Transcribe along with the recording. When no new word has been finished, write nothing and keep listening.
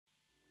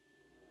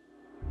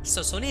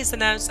So Sony has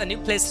announced a new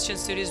PlayStation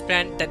Studios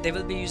brand that they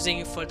will be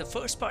using for the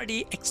first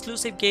party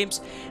exclusive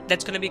games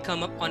that's going to be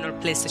come up on our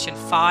PlayStation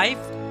 5,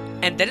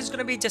 and that is going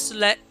to be just to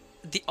let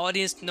the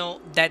audience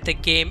know that the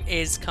game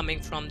is coming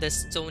from the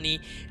Sony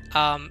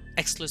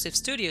exclusive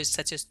studios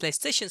such as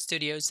PlayStation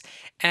Studios.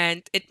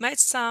 And it might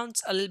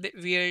sound a little bit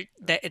weird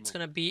that it's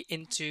going to be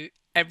into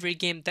every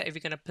game that we're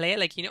going to play,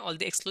 like all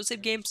the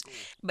exclusive games,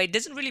 but it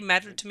doesn't really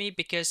matter to me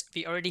because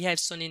we already have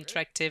Sony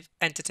Interactive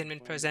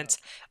Entertainment Presents,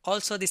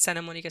 also the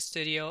Santa Monica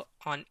studio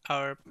on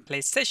our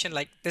PlayStation.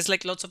 Like there's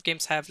like lots of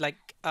games have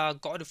like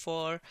God of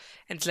War,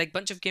 and it's like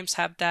bunch of games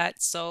have that.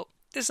 So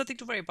there's nothing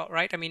to worry about,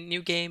 right? I mean,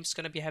 new games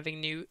gonna be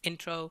having new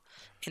intro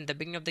in the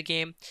beginning of the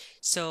game.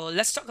 So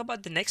let's talk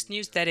about the next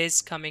news that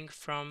is coming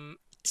from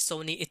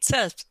Sony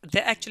itself. They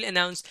actually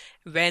announced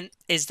when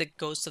is the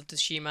Ghost of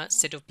Tsushima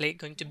State of Play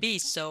going to be.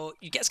 So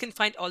you guys can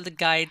find all the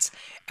guides,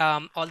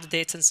 all the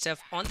dates and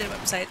stuff on their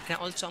website, and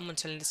also I'm gonna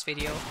tell in this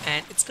video.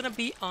 And it's gonna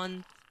be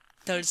on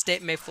Thursday,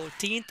 May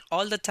 14th.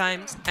 All the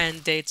times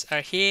and dates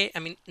are here. I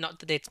mean, not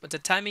the dates, but the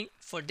timing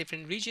for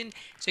different region.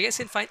 So you guys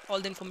can find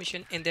all the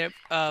information in their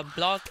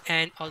blog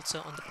and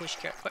also on the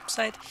Pushcart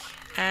website.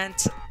 And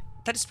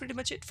that is pretty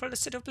much it for the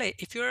state of play.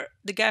 If you're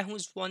the guy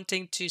who's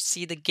wanting to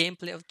see the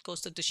gameplay of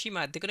Ghost of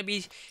Tsushima, they're gonna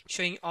be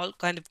showing all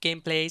kind of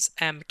gameplays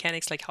and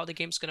mechanics, like how the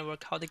game's gonna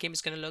work, how the game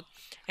is gonna look,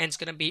 and it's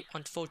gonna be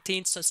on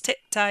 14th. So stay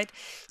tight,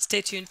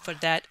 stay tuned for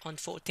that on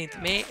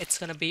 14th May. It's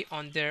gonna be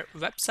on their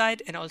website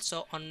and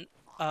also on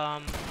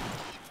um,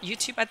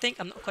 YouTube, I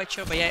think. I'm not quite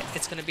sure, but yeah,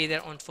 it's gonna be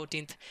there on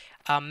 14th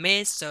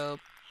May. So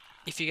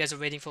if you guys are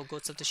waiting for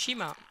Ghost of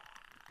Tsushima,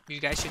 you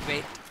guys should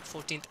wait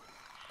 14th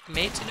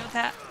May to know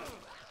that.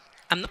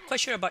 I'm not quite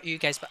sure about you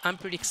guys, but I'm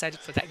pretty excited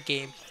for that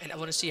game, and I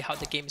want to see how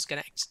the game is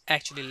gonna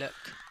actually look.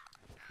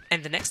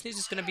 And the next news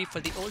is gonna be for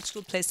the old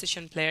school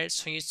PlayStation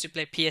players who used to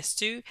play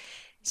PS2,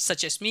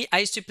 such as me. I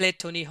used to play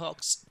Tony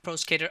Hawk's Pro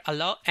Skater a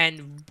lot,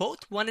 and both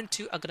 1 and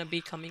 2 are gonna be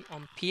coming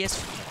on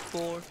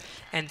PS4,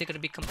 and they're gonna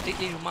be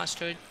completely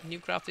remastered, new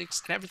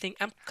graphics and everything.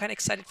 I'm kind of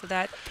excited for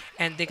that,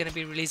 and they're gonna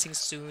be releasing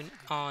soon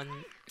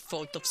on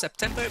 4th of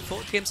September.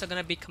 Both games are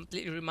gonna be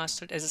completely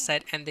remastered, as I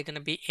said, and they're gonna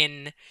be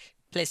in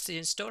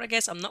PlayStation Store, I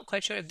guess. I'm not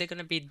quite sure if they're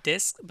gonna be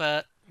disc,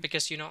 but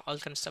because all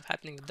kind of stuff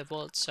happening in the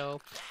world.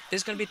 So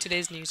this is gonna be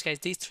today's news, guys.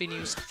 These three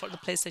news for the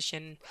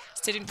PlayStation.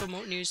 Stay tuned for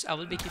more news. I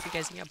will be keeping you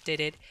guys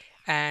updated,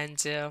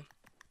 and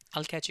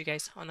I'll catch you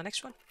guys on the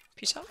next one.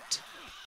 Peace out.